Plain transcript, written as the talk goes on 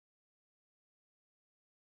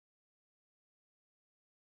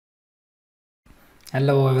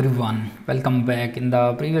Hello everyone, welcome back. In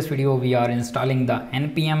the previous video we are installing the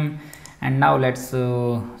npm, and now let's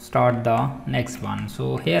start the next one.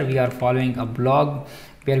 So here we are following a blog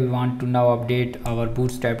where we want to now update our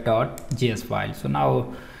bootstrap.js file. So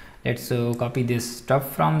now let's copy this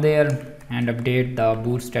stuff from there and update the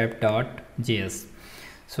bootstrap.js.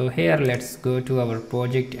 So here let's go to our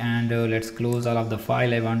project and let's close all of the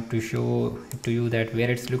file. I want to show to you that where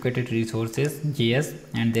it's located, resources js,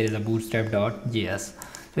 and there is a bootstrap.js. So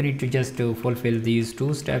you need to just fulfill these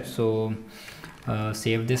two steps. So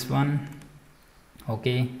save this one,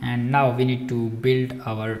 okay, and now we need to build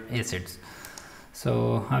our assets.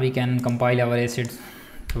 So how we can compile our assets?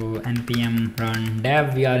 So npm run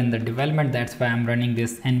dev. We are in the development, that's why I'm running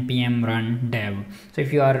this npm run dev. So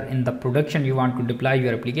if you are in the production, you want to deploy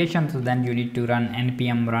your application, so then you need to run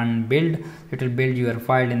npm run build. It will build your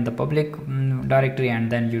file in the public directory, and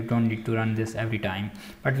then you don't need to run this every time.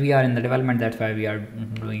 But we are in the development, that's why we are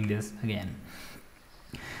doing this again.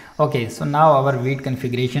 Okay, so now our Vite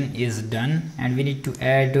configuration is done, and we need to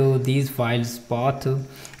add these files path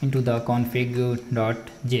into the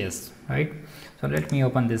config.js, right? So let me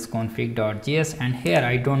open this config.js, and here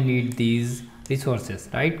I don't need these resources,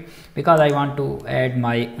 right? Because I want to add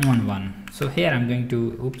my own one. So here I'm going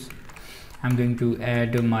to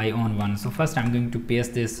add my own one. So first I'm going to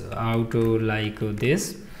paste this out like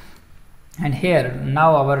this, and here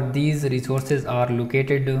now these resources are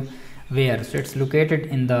located where? So it's located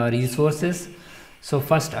in the resources. So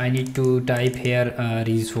first I need to type here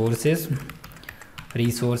resources,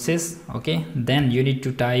 okay, then you need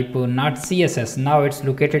to type not css. Now it's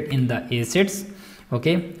located in the assets,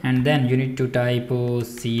 okay, and then you need to type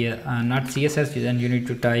not css, then you need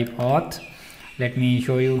to type auth. Let me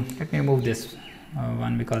show you. Let me remove this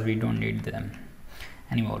one because we don't need them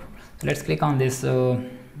anymore. So let's click on this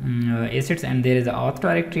assets, and there is a auth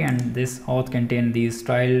directory, and this auth contain these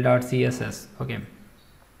style.css, okay.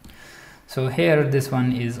 So here this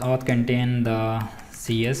one is auth contain the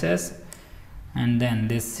css, and then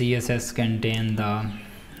this css contain the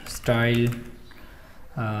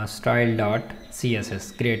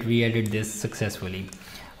style.css. Great, we added this successfully.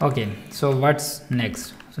 Okay, so what's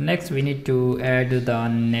next? So next we need to add the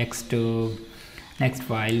next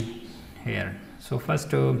file here. So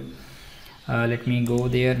first let me go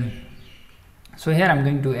there. So here I'm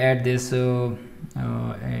going to add this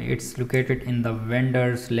it's located in the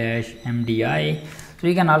vendor/mdi. So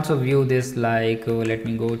you can also view this like let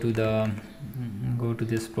me go to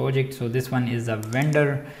this project. So this one is a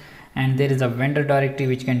vendor, and there is a vendor directory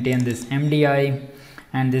which contains this mdi,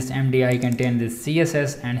 and this mdi contains this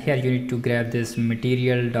css, and here you need to grab this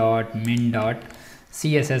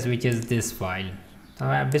material.min.css, which is this file.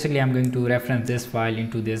 So basically I'm going to reference this file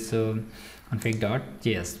into this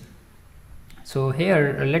config.js. So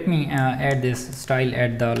here let me add this style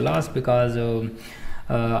at the last, because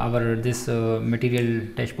this material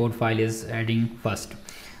dashboard file is adding first.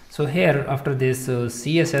 So here after this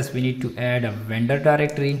css we need to add a vendor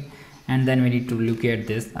directory, and then we need to look at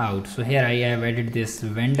this out. So here I have added this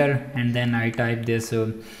vendor, and then I type this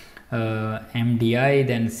mdi,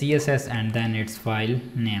 then css, and then its file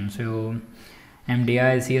name. So mdi,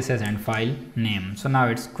 css, and file name. So now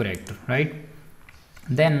it's correct, right?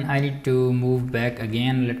 Then I need to move back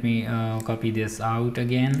again. Let me copy this out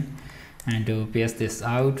again and paste this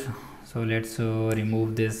out. So let's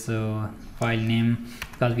remove this file name,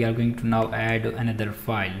 because we are going to now add another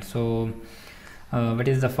file. So what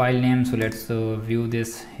is the file name? So let's view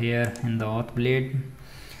this here in the auth blade.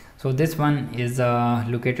 So this one is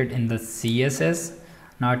located in the css,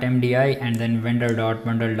 not mdi, and then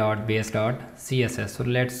vendor.bundle.base.css. So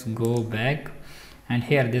let's go back, and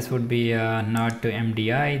here this would be not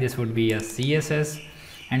mdi, this would be a css,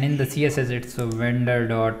 and in the css it's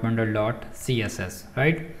vendor.bundle.css,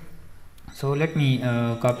 right? So let me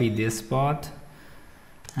copy this path,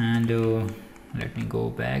 and let me go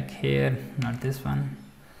back here, not this one.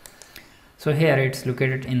 So here it's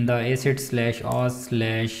located in the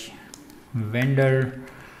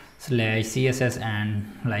assets/auth/vendor/css, and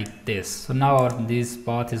like this. So now this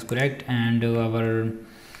path is correct, and our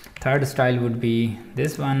third style would be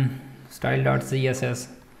this one, style.css,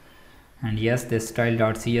 and yes, this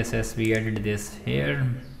style.css, we added this here.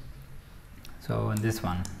 So this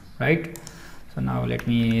one, right? So now let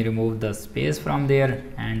me remove the space from there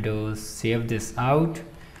and save this out,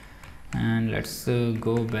 and let's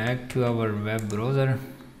go back to our web browser,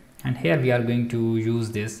 and here we are going to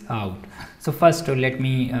use this out. So first let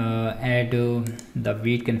me add the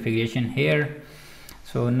Vite configuration here.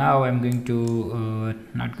 So now I'm going to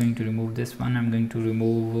not going to remove this one, I'm going to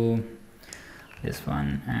remove this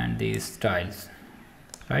one and these styles,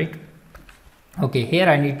 right? Okay, here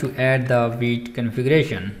I need to add the Vite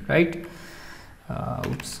configuration, right?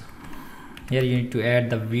 Oops. Here you need to add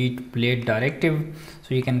the Vite blade directive,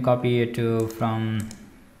 so you can copy it from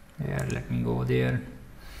here. Let me go there.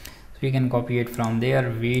 So you can copy it from there,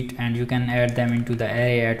 Vite, and you can add them into the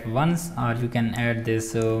array at once, or you can add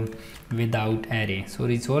this without array. So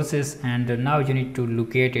resources, and now you need to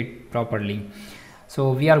locate it properly.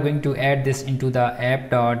 So we are going to add this into the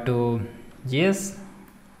app.js,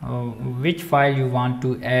 which file you want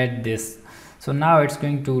to add this. So now it's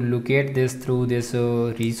going to locate this through this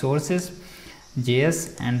resources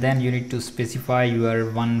JS, and then you need to specify your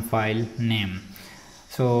one file name.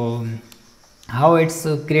 So how it's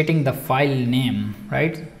creating the file name,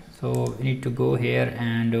 right? So we need to go here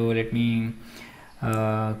and let me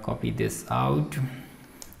copy this out.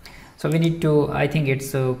 So we need to, I think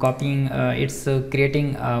it's copying, it's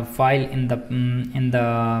creating a file in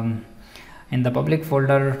the public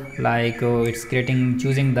folder, like it's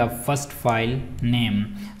choosing the first file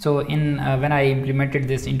name. So in when I implemented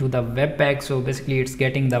this into the webpack, so basically it's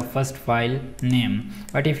getting the first file name.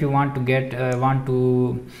 But if you want to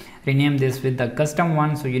rename this with the custom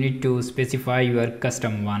one, so you need to specify your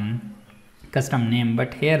custom name,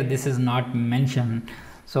 but here this is not mentioned.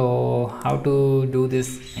 So how to do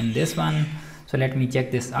this in this one? So let me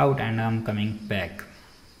check this out, and I'm coming back.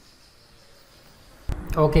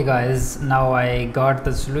 Okay guys, now I got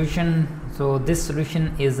the solution. So this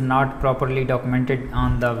solution is not properly documented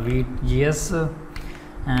on the Vite.js,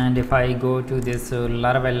 and if I go to this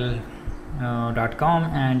Laravel.com,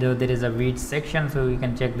 and there is a Vite section, so you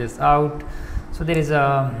can check this out. So there is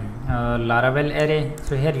a Laravel array.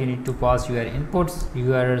 So here you need to pass your inputs,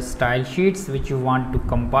 your style sheets which you want to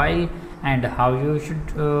compile, and how you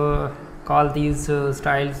should call these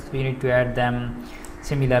styles. You need to add them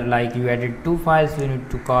similar, like you added 2 files, you need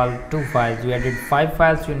to call 2 files. You added 5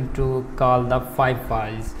 files, you need to call the 5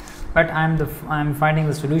 files. But I'm finding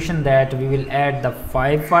the solution that we will add the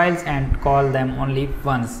 5 files and call them only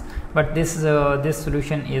once. But this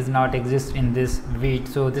solution is not exist in this Vite.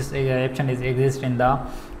 So this option exists in the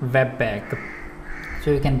webpack.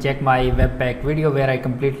 So you can check my webpack video where I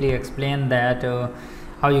completely explain that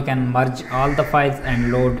how you can merge all the files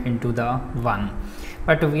and load into the one.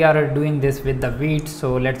 But we are doing this with the Vite,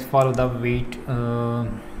 so let's follow the Vite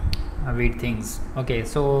things. Okay,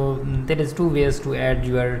 so there is 2 ways to add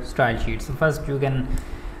your style sheets. So first, you can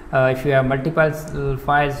if you have multiple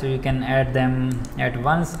files, so you can add them at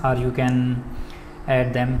once, or you can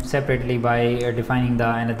add them separately by defining the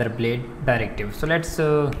another blade directive. So let's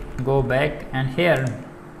go back, and here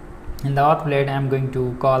in the auth blade I'm going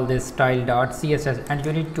to call this style.css, and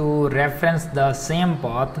you need to reference the same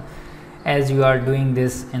path as you are doing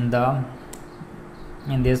this in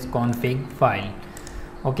this config file.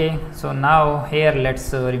 Okay, so now here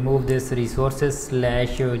let's remove this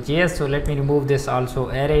resources/js. So let me remove this also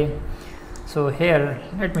array. So here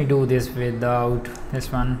let me do this without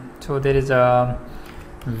this one. So there is a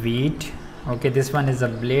Vite. Okay, this one is a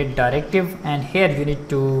blade directive, and here you need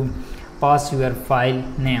to pass your file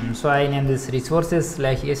name. So I name this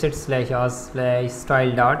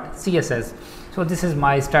resources/assets/style.css. So this is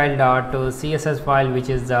my style.css file, which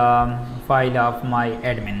is the file of my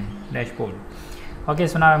admin dashboard. Okay,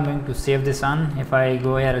 so now I'm going to save this on. If I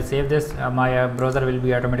go here and save this, my browser will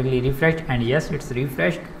be automatically refreshed, and yes, it's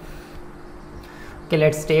refreshed. Okay,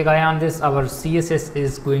 let's take eye on this. Our CSS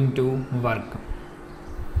is going to work.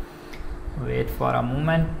 Wait for a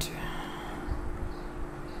moment.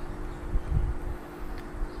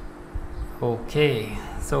 Okay,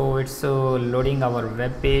 so it's loading our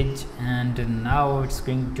web page, and now it's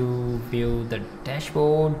going to view the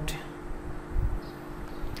dashboard.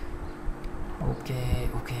 Okay.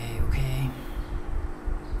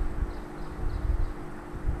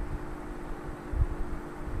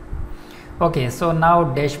 Okay, so now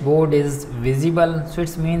dashboard is visible, so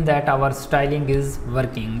it's mean that our styling is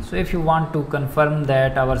working. So if you want to confirm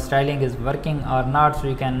that our styling is working or not, so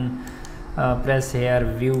you can press here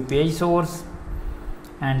view page source,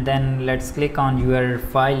 and then let's click on your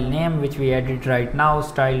file name which we added right now,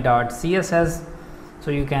 style.css. So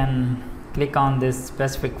you can click on this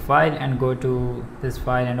specific file and go to this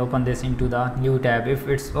file and open this into the new tab. If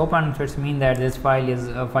it's open, so it's mean that this file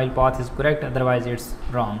path is correct, otherwise it's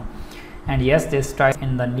wrong. And yes, this style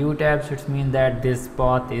in the new tab, so it's mean that this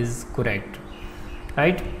path is correct,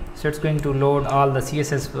 right? So it's going to load all the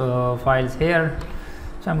CSS files here.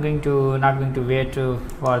 So I'm not going to wait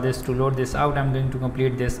for this to load this out. I'm going to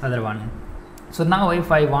complete this other one. So now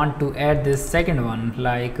if I want to add this second one,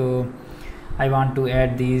 like I want to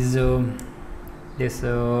add these this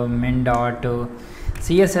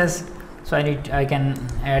min.css, So I can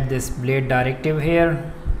add this blade directive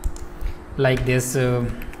here like this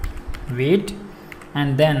Vite,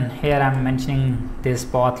 and then here I'm mentioning this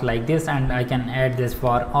path like this, and I can add this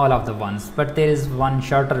for all of the ones, but there is one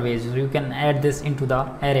shorter way. So you can add this into the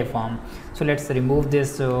array form. So let's remove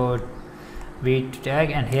this Vite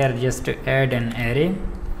tag, and here just add an array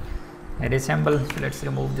symbol. So let's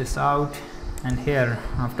remove this out, and here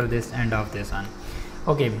after this end of this one.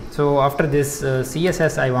 Okay, so after this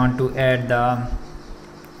CSS I want to add the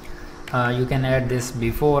you can add this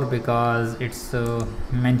before because it's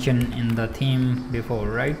mentioned in the theme before,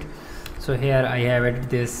 right? So here I have added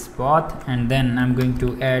this path, and then I'm going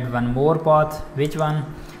to add one more path. Which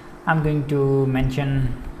one? I'm going to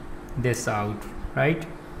mention this out, right?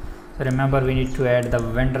 So remember, we need to add the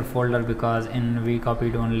vendor folder because we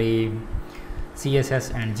copied only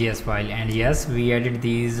CSS and JS file, and yes, we added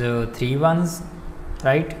these three ones,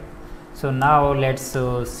 right? So now let's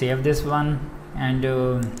save this one, and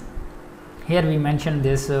here we mentioned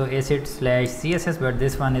this asset/css, but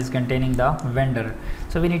this one is containing the vendor,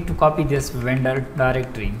 so we need to copy this vendor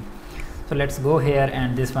directory. So let's go here,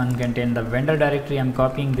 and this one contain the vendor directory. I'm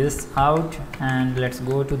copying this out, and let's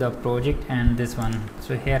go to the project and this one.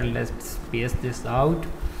 So here let's paste this out,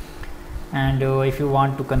 and if you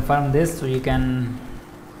want to confirm this, so you can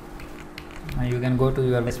go to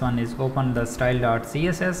your, this one is open the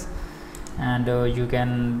style.css, and you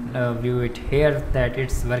can view it here that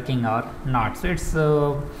it's working or not. So it's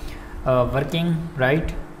working,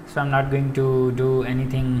 right? So I'm not going to do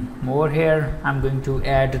anything more here. I'm going to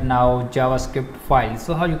add now JavaScript files.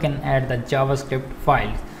 So how you can add the JavaScript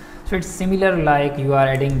files? So it's similar like you are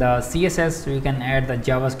adding the CSS, so you can add the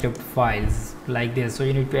JavaScript files like this. So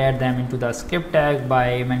you need to add them into the script tag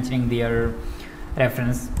by mentioning their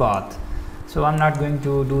reference path. So I'm not going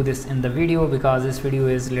to do this in the video because this video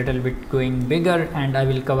is little bit going bigger, and I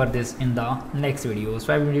will cover this in the next video.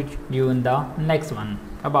 So I will meet you in the next one.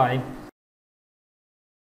 Bye bye.